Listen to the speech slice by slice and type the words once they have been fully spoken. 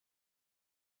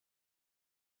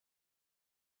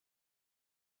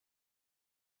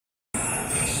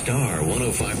Star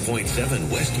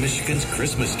 105.7, West Michigan's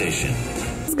Christmas station.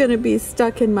 It's going to be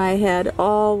stuck in my head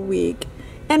all week.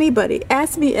 Anybody,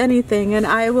 ask me anything and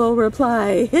I will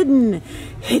reply, hidden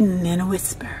in a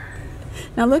whisper.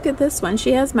 Now look at this one.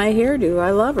 She has my hairdo.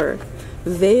 I love her.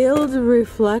 Veiled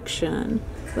reflection.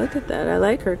 Look at that. I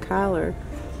like her collar.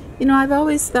 You know, I've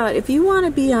always thought if you want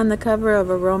to be on the cover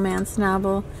of a romance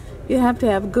novel, you have to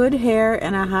have good hair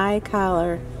and a high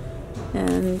collar.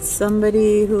 And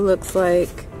somebody who looks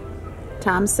like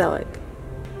Tom Selleck.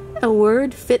 A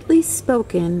word fitly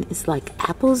spoken is like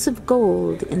apples of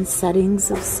gold in settings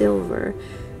of silver.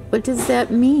 What does that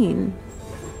mean?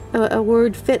 A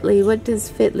word fitly, what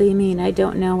does fitly mean? I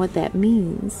don't know what that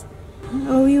means.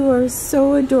 Oh, you are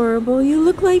so adorable. You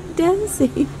look like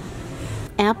Desi.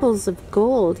 Apples of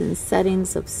gold in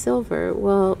settings of silver.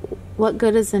 Well, what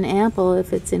good is an apple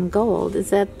if it's in gold? Is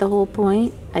that the whole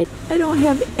point? I don't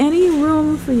have any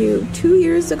room for you. 2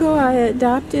 years ago, I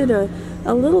adopted a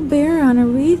little bear on a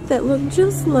wreath that looked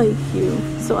just like you.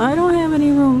 So I don't have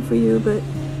any room for you, but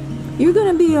you're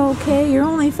gonna be okay. You're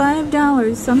only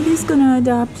 $5. Somebody's gonna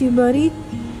adopt you, buddy.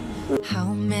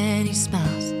 How many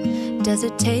smiles does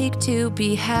it take to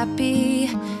be happy?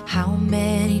 How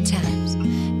many times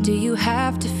do you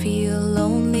have to feel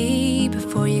lonely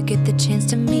before you get the chance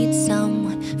to meet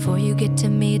someone? Before you get to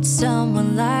meet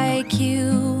someone like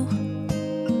you?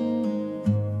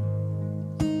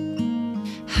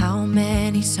 How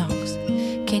many songs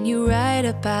can you write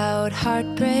about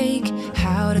heartbreak?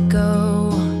 How to go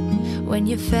on when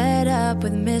you're fed up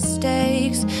with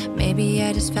mistakes? Maybe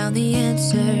I just found the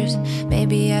answers.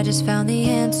 Maybe I just found the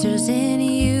answers in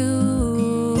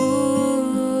you.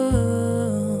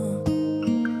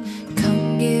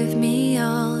 Come give me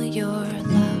all your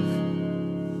love.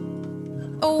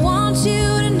 I want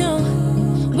you to know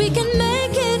we can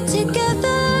make it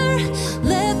together.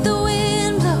 Let the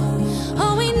wind blow.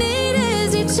 All we need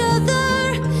is each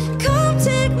other. Come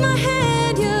take my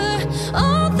hand. You're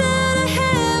all that I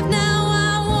have now.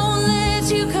 I won't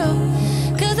let you go,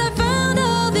 'cause I found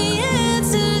all the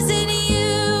answers in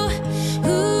you.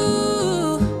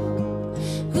 Ooh,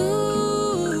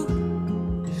 ooh,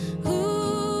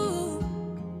 ooh.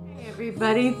 Hey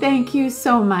everybody, thank you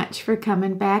so much for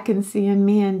coming back and seeing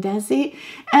me and Desi.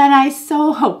 And I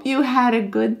so hope you had a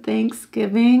good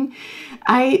Thanksgiving.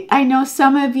 I know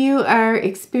some of you are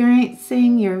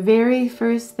experiencing your very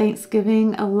first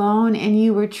Thanksgiving alone, and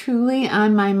you were truly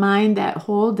on my mind that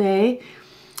whole day.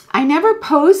 I never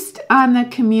post on the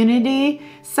community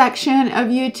section of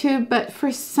YouTube, but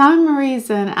for some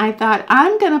reason I thought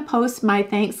I'm going to post my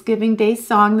Thanksgiving Day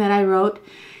song that I wrote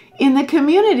in the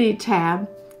community tab.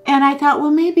 And I thought,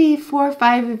 well, maybe 4 or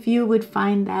 5 of you would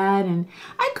find that. And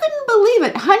I couldn't believe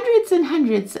it. Hundreds and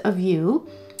hundreds of you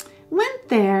went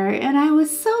there, and I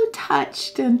was so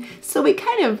touched. And so we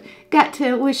kind of got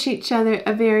to wish each other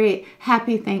a very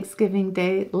happy Thanksgiving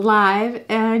Day live.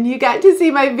 And you got to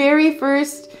see my very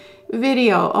first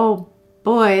video. Oh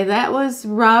boy, that was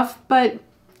rough, but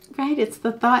right, it's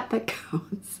the thought that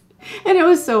counts. And it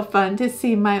was so fun to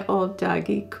see my old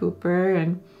doggy Cooper,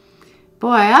 and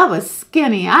boy, I was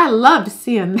skinny. I loved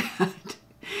seeing that.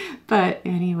 But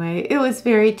anyway, it was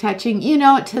very touching. You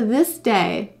know, to this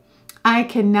day, I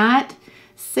cannot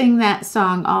sing that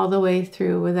song all the way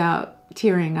through without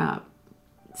tearing up.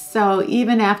 So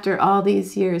even after all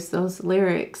these years, those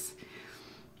lyrics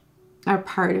are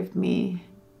part of me.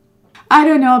 I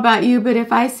don't know about you, but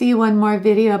if I see one more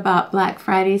video about Black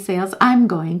Friday sales, I'm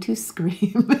going to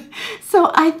scream.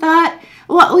 So I thought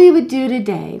what we would do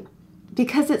today,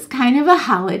 because it's kind of a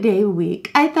holiday week,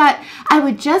 I thought I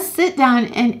would just sit down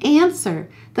and answer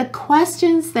the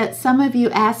questions that some of you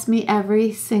ask me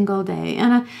every single day.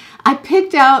 And I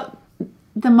picked out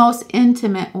the most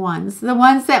intimate ones, the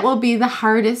ones that will be the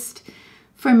hardest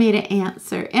for me to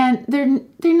answer. And they're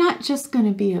not just going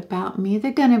to be about me,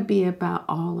 they're going to be about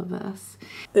all of us.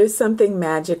 There's something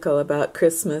magical about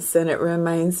Christmas, and it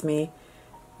reminds me,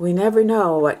 we never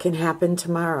know what can happen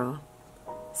tomorrow.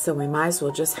 So we might as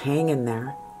well just hang in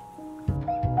there.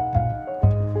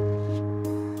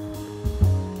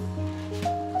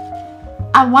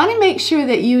 I want to make sure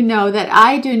that you know that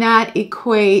I do not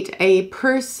equate a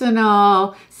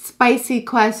personal, spicy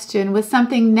question with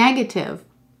something negative.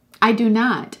 I do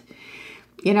not.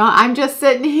 You know, I'm just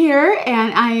sitting here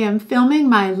and I am filming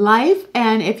my life,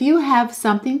 and if you have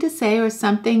something to say or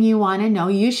something you want to know,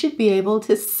 you should be able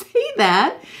to say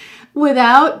that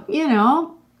without, you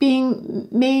know, being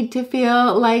made to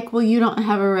feel like, well, you don't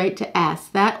have a right to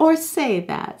ask that or say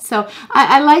that. So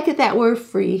I like it that we're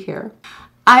free here.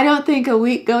 I don't think a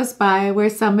week goes by where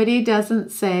somebody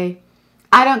doesn't say,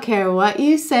 I don't care what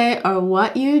you say or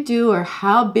what you do or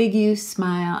how big you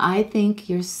smile. I think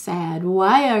you're sad.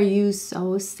 Why are you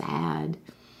so sad?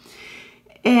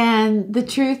 And the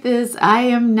truth is, I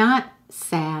am not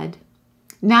sad.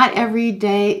 Not every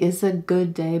day is a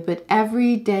good day, but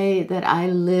every day that I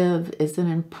live is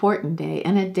an important day,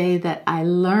 and a day that I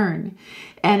learn,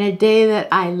 and a day that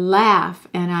I laugh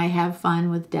and I have fun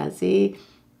with Desi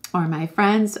or my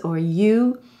friends or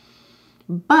you.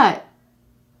 But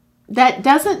that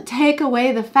doesn't take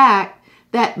away the fact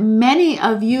that many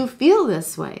of you feel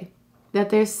this way,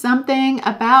 that there's something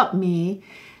about me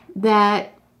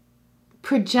that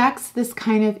projects this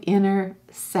kind of inner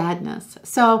sadness.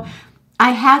 So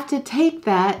I have to take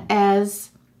that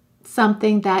as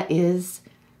something that is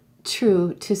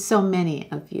true to so many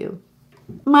of you.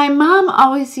 My mom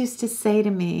always used to say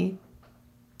to me,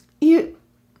 you're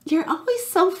always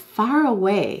so far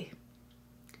away.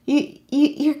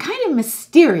 You're kind of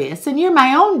mysterious, and you're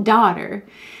my own daughter.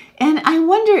 And I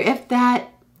wonder if that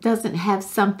doesn't have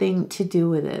something to do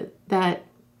with it, that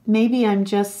maybe I'm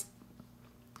just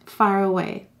far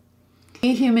away.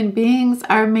 We human beings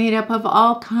are made up of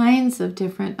all kinds of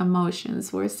different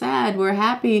emotions. We're sad, we're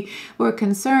happy, we're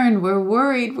concerned, we're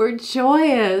worried, we're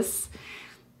joyous.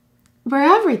 We're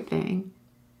everything.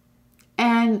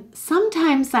 And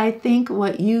sometimes I think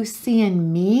what you see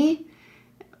in me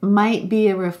might be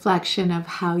a reflection of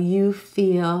how you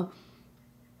feel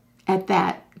at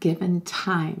that given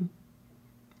time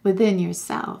within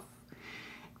yourself.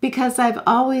 Because I've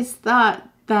always thought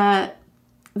that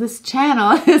this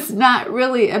channel is not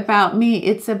really about me,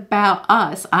 it's about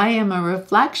us. I am a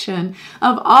reflection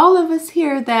of all of us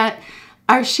here that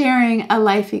are sharing a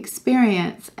life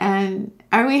experience. And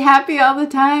are we happy all the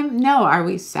time? No. Are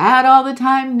we sad all the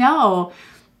time? No.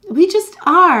 We just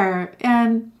are.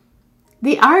 And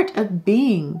the art of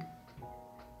being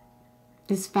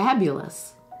is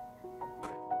fabulous.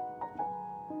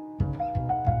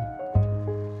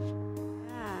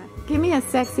 Give me a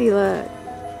sexy look.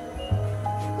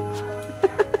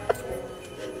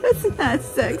 That's not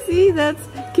sexy. That's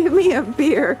give me a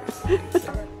beer.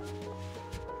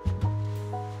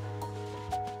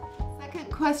 Second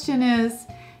question is,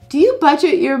 do you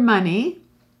budget your money?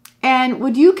 And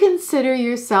would you consider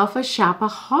yourself a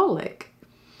shopaholic?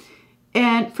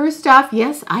 And first off,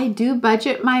 yes, I do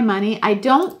budget my money. I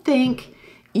don't think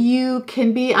you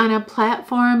can be on a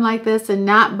platform like this and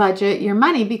not budget your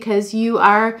money, because you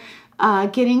are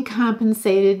getting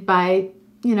compensated by,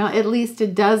 you know, at least a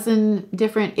dozen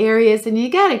different areas, and you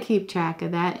got to keep track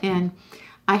of that. And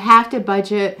I have to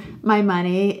budget my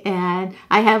money, and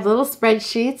I have little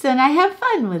spreadsheets, and I have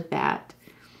fun with that.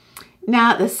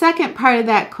 Now, the second part of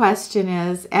that question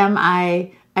is, am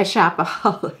I a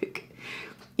shopaholic?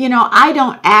 You know, I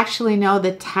don't actually know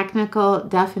the technical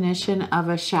definition of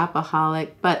a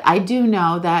shopaholic, but I do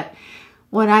know that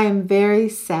when I am very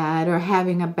sad or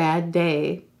having a bad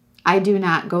day, I do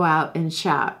not go out and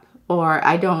shop, or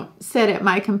I don't sit at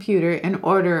my computer and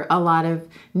order a lot of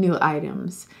new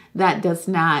items. That does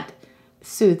not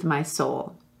soothe my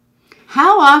soul.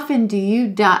 How often do you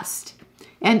dust?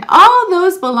 And all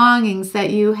those belongings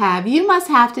that you have, you must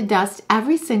have to dust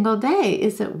every single day.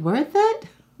 Is it worth it?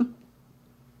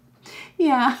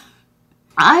 Yeah,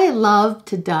 I love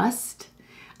to dust.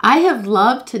 I have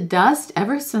loved to dust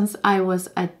ever since I was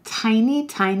a tiny,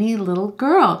 tiny little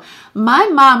girl. My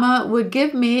mama would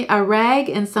give me a rag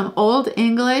and some old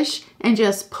English and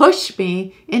just push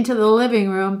me into the living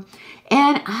room,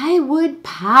 and I would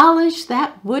polish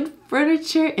that wood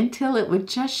furniture until it would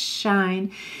just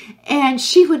shine. And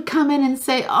she would come in and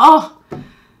say, "Oh,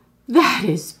 that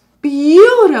is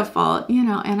beautiful," you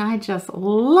know, and I just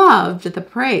loved the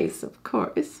praise, of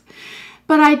course.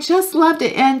 But I just loved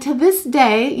it. And to this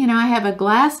day, you know, I have a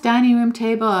glass dining room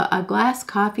table, a glass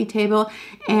coffee table,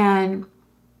 and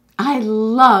I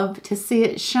love to see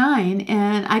it shine.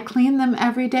 And I clean them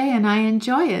every day, and I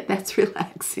enjoy it. That's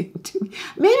relaxing to me.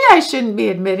 Maybe I shouldn't be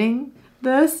admitting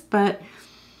this, but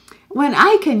when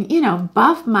I can, you know,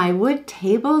 buff my wood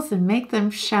tables and make them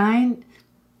shine,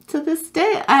 to this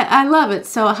day, I love it.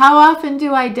 So how often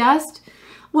do I dust?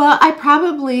 Well, I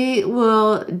probably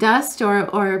will dust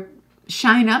or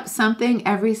shine up something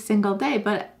every single day,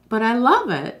 but I love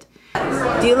it.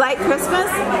 Do you like Christmas?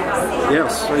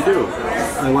 Yes, I do.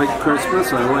 I like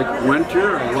Christmas, I like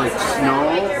winter, I like snow,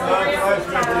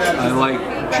 I like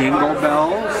jingle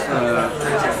bells,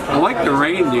 I like the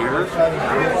reindeer.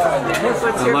 What's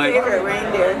your favorite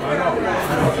reindeer?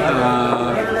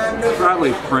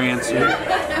 Probably Prancer.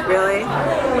 Really?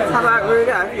 How about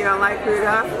Rudolph? You don't like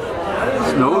Rudolph?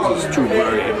 His nose is too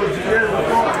bright.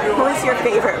 Who's your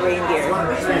favorite reindeer?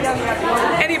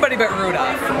 Anybody but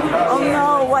Rudolph. Oh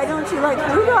no, why don't you like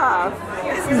Rudolph?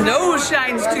 His nose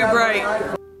shines too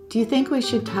bright. Do you think we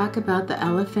should talk about the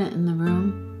elephant in the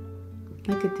room?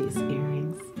 Look at these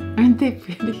earrings. Aren't they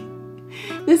pretty?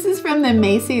 This is from the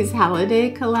Macy's holiday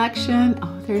collection.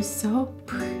 Oh, they're so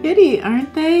pretty,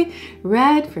 aren't they?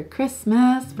 Red for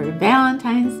Christmas, for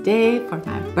Valentine's Day, for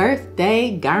my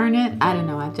birthday, garnet. I don't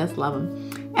know, I just love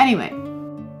them. Anyway.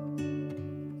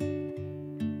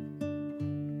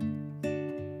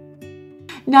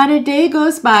 Not a day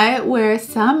goes by where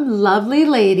some lovely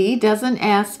lady doesn't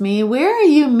ask me, where are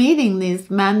you meeting these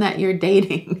men that you're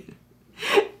dating?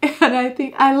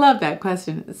 And I love that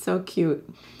question. It's so cute.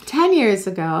 10 years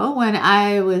ago, when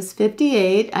I was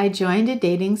 58, I joined a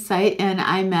dating site and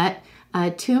I met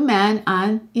two men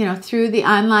on, through the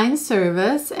online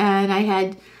service, and I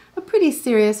had a pretty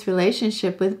serious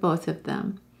relationship with both of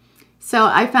them. So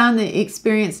I found the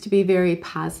experience to be very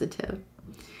positive.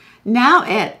 Now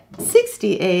at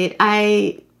 68,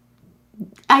 I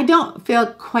don't feel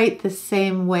quite the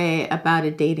same way about a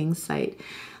dating site.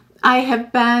 I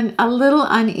have been a little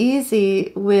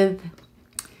uneasy with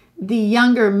the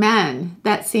younger men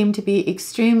that seem to be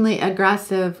extremely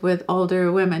aggressive with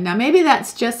older women. Now, maybe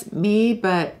that's just me,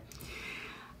 but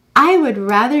I would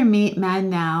rather meet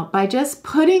men now by just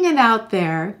putting it out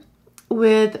there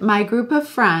with my group of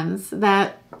friends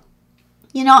that,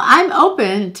 I'm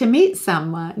open to meet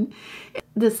someone.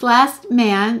 This last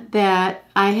man that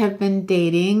I have been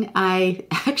dating, I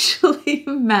actually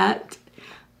met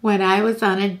when I was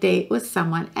on a date with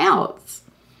someone else.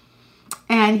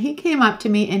 And he came up to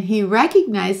me and he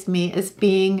recognized me as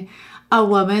being a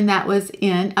woman that was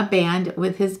in a band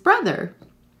with his brother.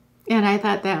 And I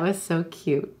thought that was so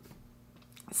cute.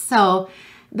 So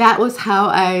that was how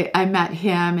I met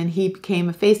him, and he became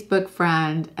a Facebook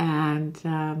friend.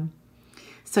 And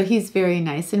so he's very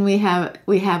nice, and we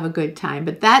have a good time.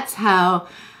 But that's how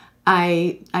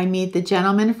I meet the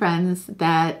gentleman friends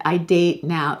that I date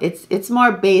now. It's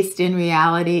more based in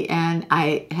reality, and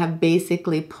I have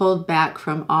basically pulled back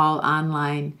from all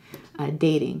online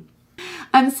dating.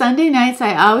 On Sunday nights,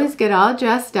 I always get all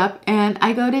dressed up and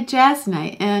I go to jazz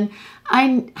night, and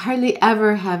I hardly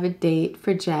ever have a date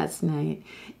for jazz night.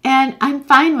 And I'm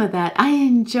fine with that. I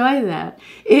enjoy that.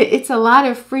 It's a lot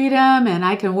of freedom, and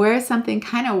I can wear something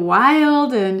kind of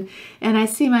wild, and I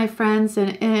see my friends,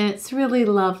 and it's really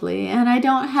lovely. And I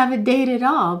don't have a date at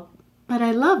all, but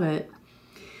I love it.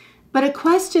 But a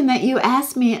question that you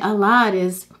ask me a lot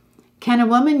is, can a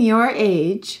woman your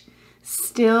age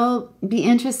still be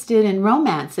interested in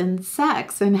romance and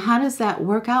sex, and how does that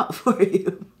work out for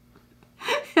you?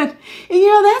 And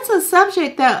that's a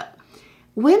subject that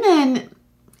women,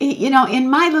 in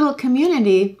my little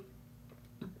community,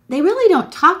 they really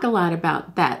don't talk a lot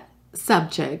about that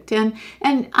subject. And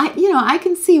I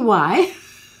can see why.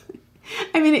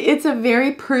 I mean, it's a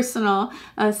very personal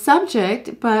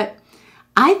subject, but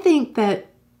I think that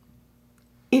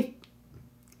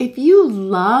if you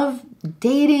love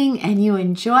dating and you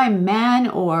enjoy men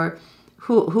or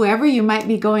whoever you might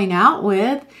be going out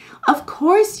with, of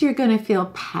course you're going to feel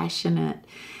passionate.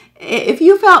 If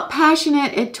you felt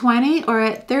passionate at 20 or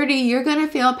at 30, you're going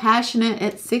to feel passionate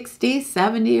at 60,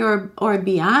 70, or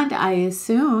beyond, I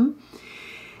assume.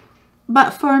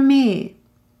 But for me,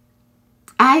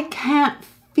 I can't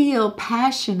feel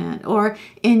passionate or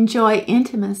enjoy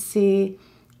intimacy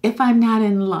if I'm not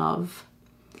in love.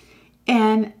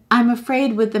 And I'm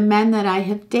afraid with the men that I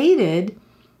have dated,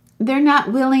 they're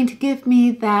not willing to give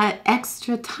me that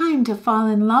extra time to fall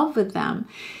in love with them.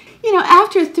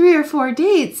 After 3 or 4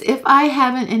 dates, if I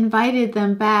haven't invited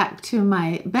them back to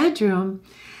my bedroom,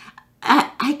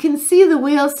 I can see the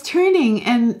wheels turning,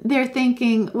 and they're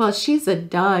thinking, well, she's a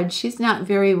dud. She's not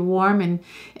very warm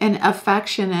and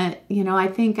affectionate. I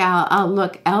think I'll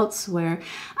look elsewhere.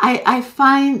 I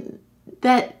find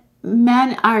that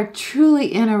men are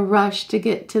truly in a rush to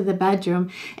get to the bedroom,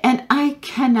 and I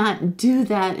cannot do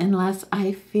that unless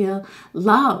I feel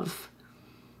love.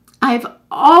 I've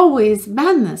always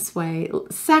been this way.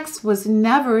 Sex was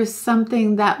never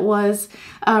something that was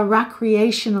a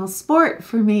recreational sport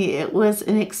for me. It was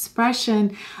an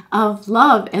expression of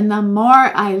love. And the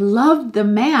more I loved the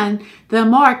man, the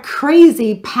more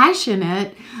crazy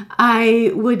passionate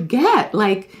I would get,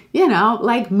 like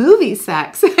movie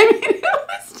sex. I mean, it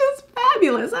was just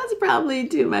fabulous. That's probably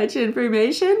too much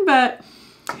information, but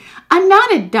I'm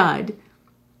not a dud.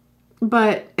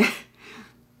 But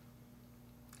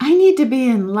I need to be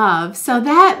in love. So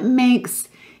that makes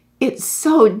it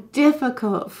so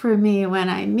difficult for me when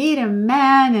I meet a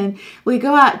man and we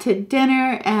go out to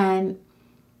dinner and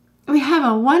we have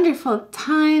a wonderful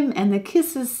time and the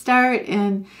kisses start,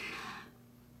 and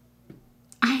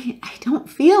I don't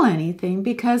feel anything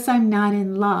because I'm not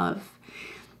in love.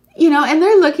 You know, and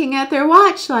they're looking at their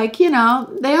watch like, you know,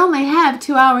 they only have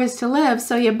 2 hours to live,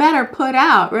 so you better put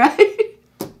out, right?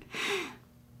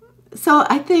 So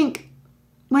I think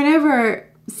whenever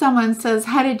someone says,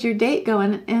 how did your date go?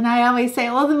 And I always say,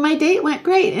 well, my date went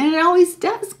great. And it always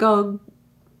does go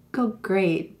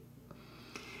great.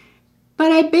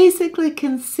 But I basically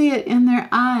can see it in their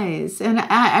eyes. And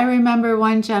I remember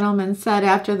one gentleman said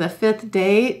after the 5th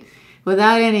date,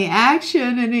 without any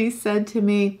action, and he said to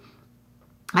me,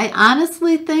 I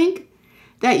honestly think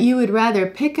that you would rather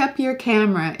pick up your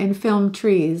camera and film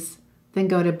trees than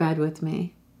go to bed with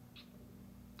me.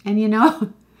 And you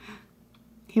know,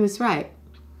 he was right.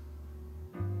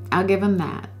 I'll give him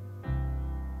that.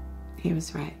 He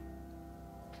was right.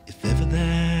 If ever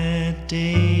that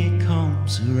day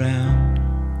comes around,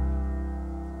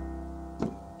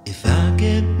 if I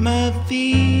get my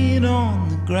feet on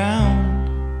the ground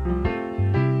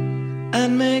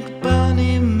and make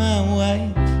Bonnie my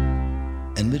wife,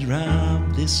 and we'd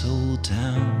rob this whole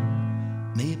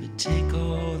town, maybe take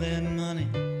all that money.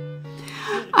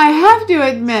 I have to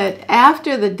admit,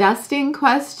 after the dusting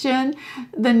question,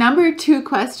 the number 2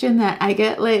 question that I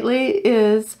get lately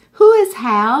is, who is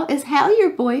Hal? Is Hal your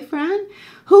boyfriend?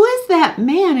 Who is that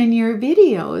man in your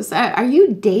videos? Are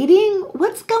you dating?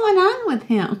 What's going on with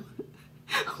him?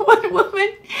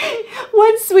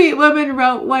 One sweet woman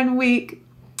wrote one week,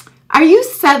 are you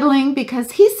settling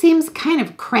because he seems kind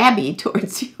of crabby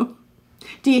towards you?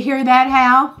 Do you hear that,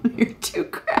 Hal? You're too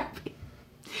crabby.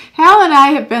 Hal and I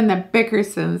have been the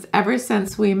Bickersons ever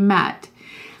since we met.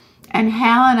 And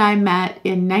Hal and I met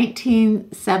in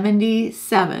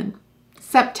 1977.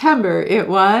 September it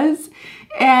was.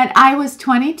 And I was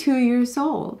 22 years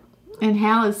old. And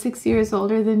Hal is 6 years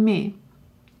older than me.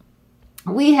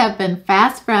 We have been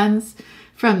fast friends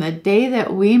from the day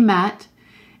that we met.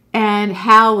 And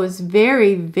Hal was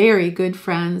very, very good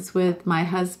friends with my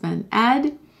husband,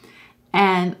 Ed.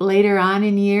 And later on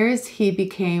in years, he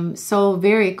became so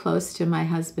very close to my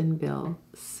husband, Bill.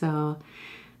 So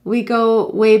we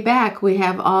go way back. We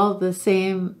have all the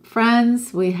same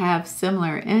friends. We have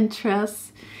similar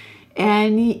interests.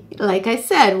 And like I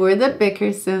said, we're the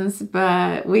Bickersons,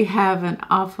 but we have an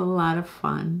awful lot of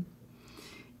fun.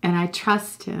 And I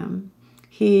trust him.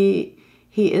 He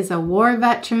is a war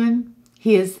veteran.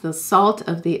 He is the salt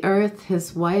of the earth.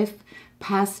 His wife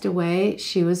passed away.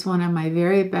 She was one of my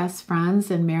very best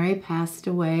friends, and Mary passed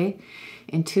away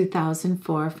in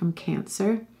 2004 from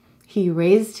cancer. He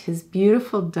raised his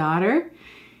beautiful daughter.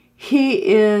 He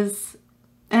is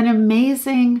an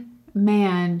amazing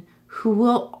man who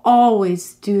will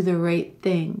always do the right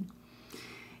thing.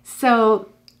 So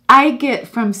I get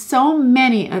from so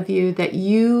many of you that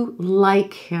you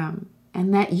like him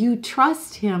and that you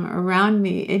trust him around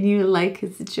me and you like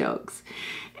his jokes.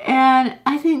 And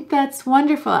I think that's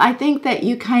wonderful. I think that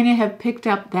you kind of have picked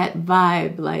up that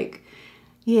vibe, like,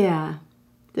 yeah,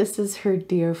 this is her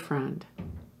dear friend.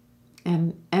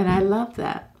 And I love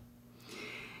that.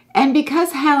 And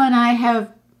because Hal and I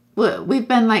we've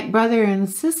been like brother and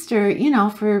sister, you know,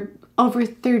 for over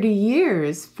 30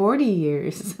 years, 40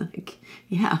 years. Like,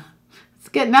 yeah, it's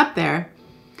getting up there.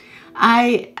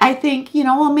 I think, you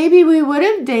know, well, maybe we would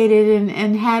have dated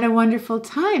and had a wonderful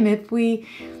time if we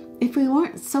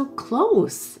weren't so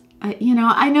close. You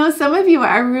know, I know some of you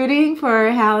are rooting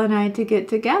for Hal and I to get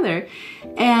together.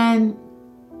 And,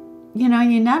 you know,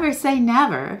 you never say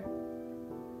never.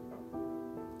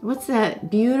 What's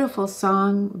that beautiful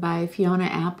song by Fiona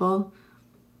Apple?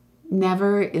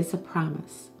 Never is a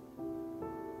promise.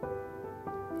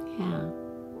 Yeah.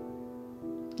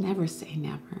 Never say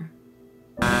never.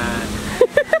 I'm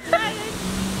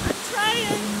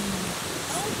trying.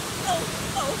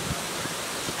 Oh.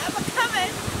 I'm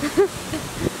coming.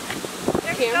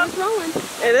 Camera's rolling.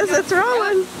 It is, it's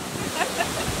rolling.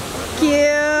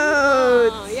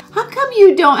 Cute. How come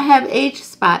you don't have age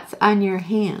spots on your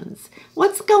hands?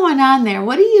 What's going on there?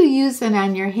 What are you using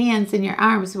on your hands and your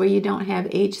arms where you don't have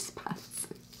age spots?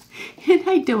 And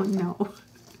I don't know.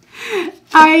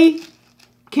 I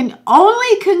can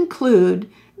only conclude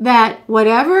that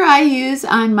whatever I use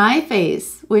on my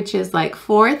face, which is like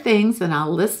 4 things, and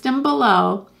I'll list them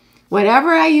below,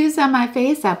 whatever I use on my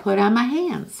face, I put on my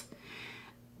hands.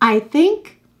 I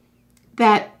think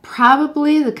that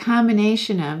probably the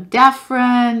combination of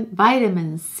Defrin,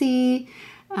 vitamin C,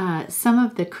 some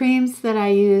of the creams that I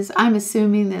use, I'm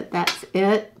assuming that that's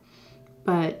it,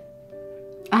 but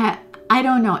I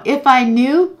don't know. If I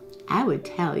knew, I would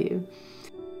tell you.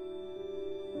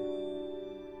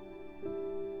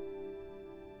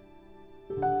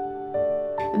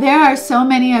 There are so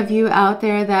many of you out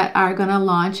there that are going to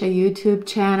launch a YouTube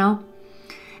channel,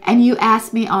 and you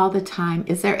ask me all the time,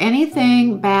 is there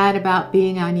anything bad about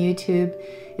being on YouTube?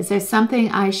 Is there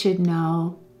something I should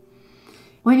know?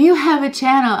 When you have a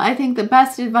channel, I think the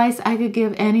best advice I could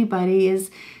give anybody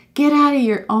is get out of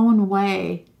your own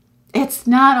way. It's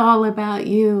not all about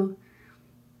you.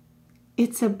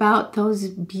 It's about those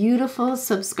beautiful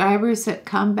subscribers that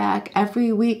come back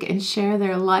every week and share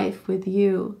their life with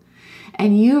you.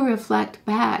 And you reflect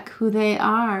back who they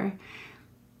are.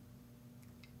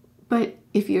 But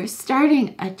if you're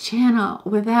starting a channel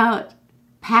without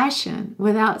passion,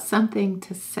 without something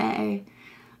to say,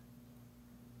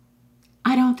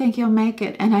 I don't think you'll make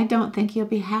it, and I don't think you'll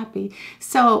be happy.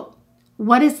 So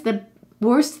what is the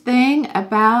worst thing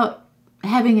about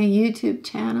having a YouTube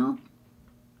channel?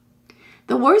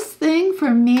 The worst thing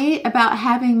for me about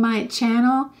having my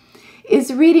channel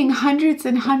is reading hundreds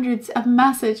and hundreds of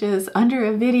messages under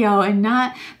a video and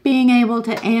not being able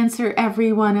to answer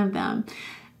every one of them.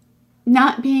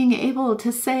 Not being able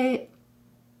to say,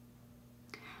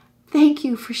 thank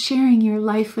you for sharing your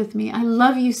life with me. I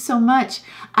love you so much.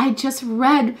 I just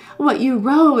read what you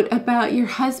wrote about your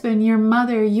husband, your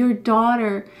mother, your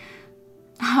daughter,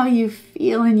 how you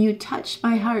feel, and you touched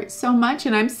my heart so much,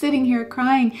 and I'm sitting here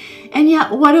crying. And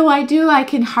yet, what do? I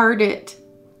can heart it.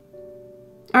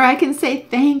 Or I can say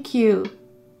thank you.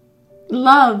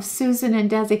 Love, Susan and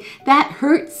Desi. That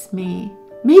hurts me.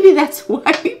 Maybe that's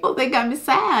why people think I'm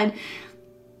sad.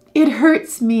 It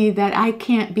hurts me that I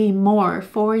can't be more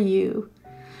for you.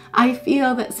 I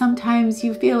feel that sometimes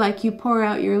you feel like you pour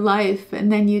out your life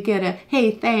and then you get a,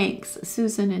 hey, thanks,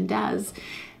 Susan and Des.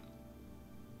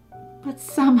 But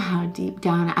somehow deep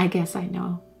down, I guess I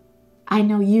know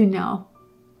you know,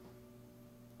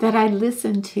 that I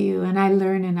listen to you and I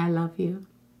learn and I love you.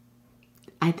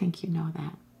 I think you know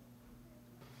that.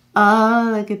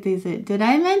 Oh, look at these. Did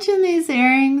I mention these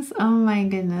earrings? Oh my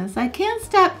goodness. I can't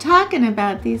stop talking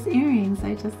about these earrings.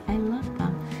 I love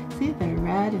them. See, they're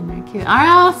red and they're cute. All right,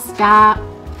 I'll stop.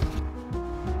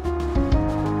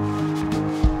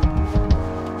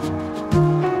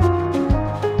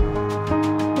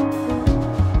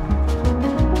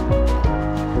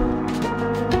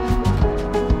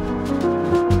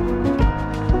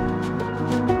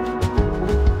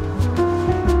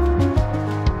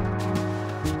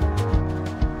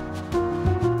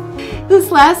 This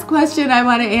last question I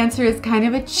want to answer is kind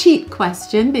of a cheat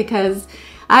question because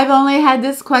I've only had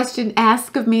this question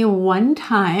asked of me one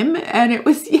time, and it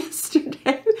was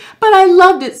yesterday. But I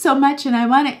loved it so much and I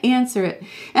want to answer it.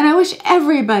 And I wish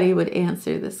everybody would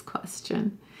answer this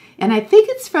question. And I think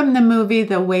it's from the movie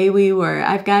The Way We Were.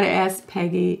 I've got to ask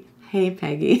Peggy. Hey,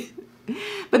 Peggy.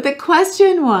 But the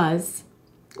question was,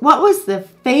 what was the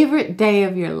favorite day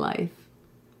of your life?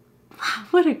 Wow,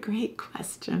 what a great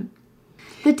question.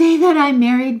 The day that I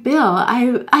married Bill,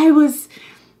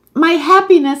 my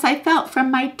happiness I felt from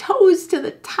my toes to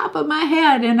the top of my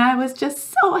head, and I was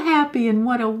just so happy, and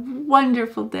what a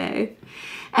wonderful day.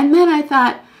 And then I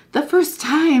thought, the first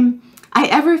time I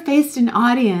ever faced an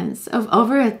audience of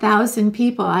over 1,000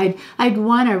 people, I'd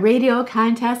won a radio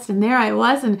contest, and there I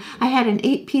was, and I had an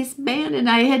 8-piece band, and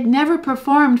I had never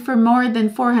performed for more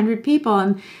than 400 people,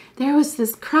 and there was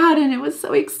this crowd, and it was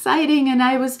so exciting, and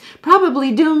I was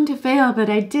probably doomed to fail, but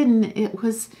I didn't. It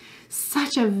was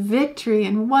such a victory,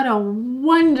 and what a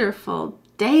wonderful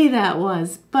day that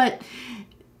was. But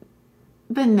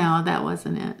no, that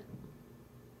wasn't it.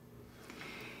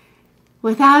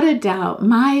 Without a doubt,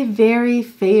 my very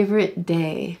favorite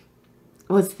day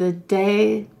was the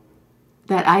day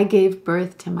that I gave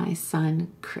birth to my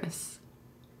son, Chris.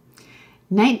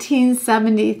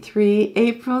 1973,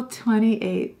 April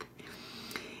 28th.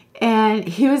 And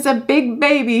he was a big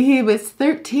baby. He was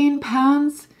 13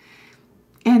 pounds.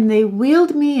 And they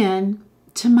wheeled me in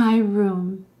to my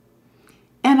room.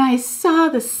 And I saw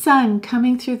the sun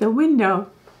coming through the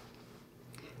window.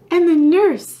 And the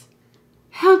nurse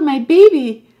held my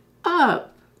baby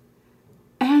up.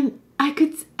 And I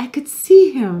could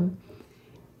see him.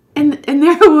 And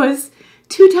there was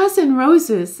 24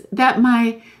 roses that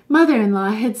my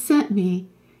mother-in-law had sent me.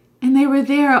 And they were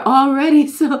there already,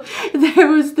 so there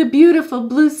was the beautiful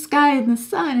blue sky and the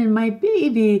sun and my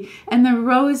baby and the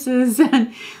roses.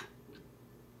 And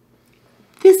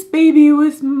this baby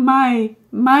was my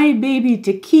baby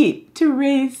to keep, to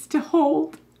raise, to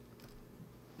hold.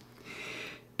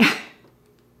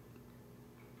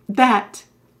 That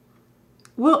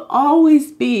will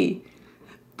always be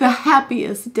the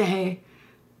happiest day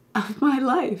of my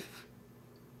life.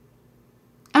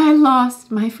 I lost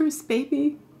my first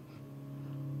baby.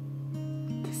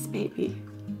 This baby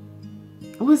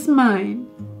was mine.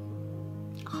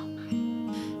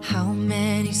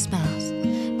 many smiles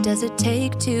does it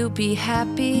take to be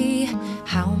happy?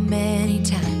 How many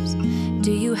times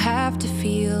do you have to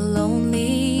feel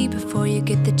lonely before you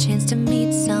get the chance to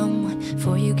meet someone,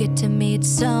 before you get to meet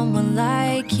someone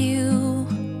like you?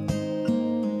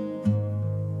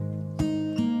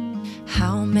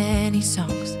 How many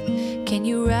songs can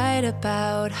you write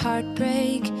about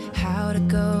heartbreak? How to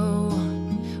go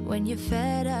on when you're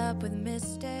fed up with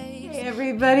mistakes? Hey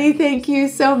everybody, thank you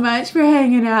so much for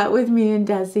hanging out with me and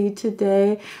Desi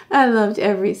today. I loved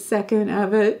every second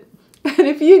of it. And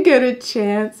if you get a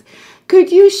chance,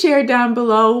 could you share down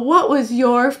below what was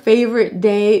your favorite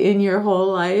day in your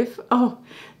whole life? Oh,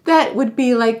 that would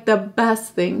be like the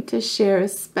best thing to share,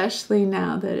 especially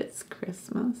now that it's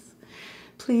Christmas.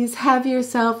 Please have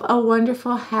yourself a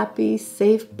wonderful, happy,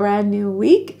 safe, brand new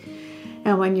week.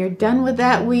 And when you're done with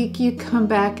that week, you come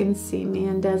back and see me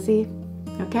and Desi.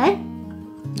 Okay?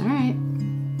 All right.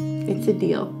 It's a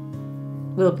deal.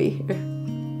 We'll be here.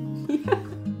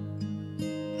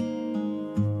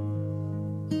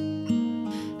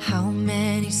 How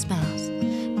many smiles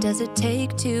does it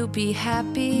take to be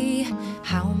happy?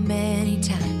 How many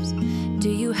times do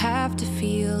you have to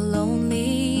feel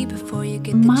lonely before you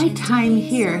get the My chance to time meet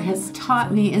here someone, has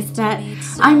taught me is before that you get to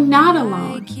meet I'm not someone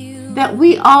alone. like you? That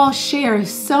we all share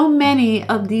so many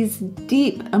of these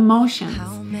deep emotions.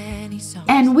 How many songs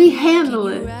And we can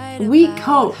handle you it. write We about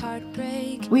cope.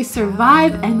 heartbreak? We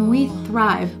survive and we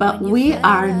thrive, but we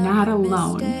are not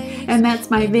alone. And that's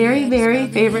my very, very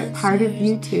favorite part of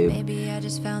YouTube. Maybe I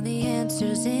just found the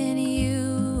answers in you.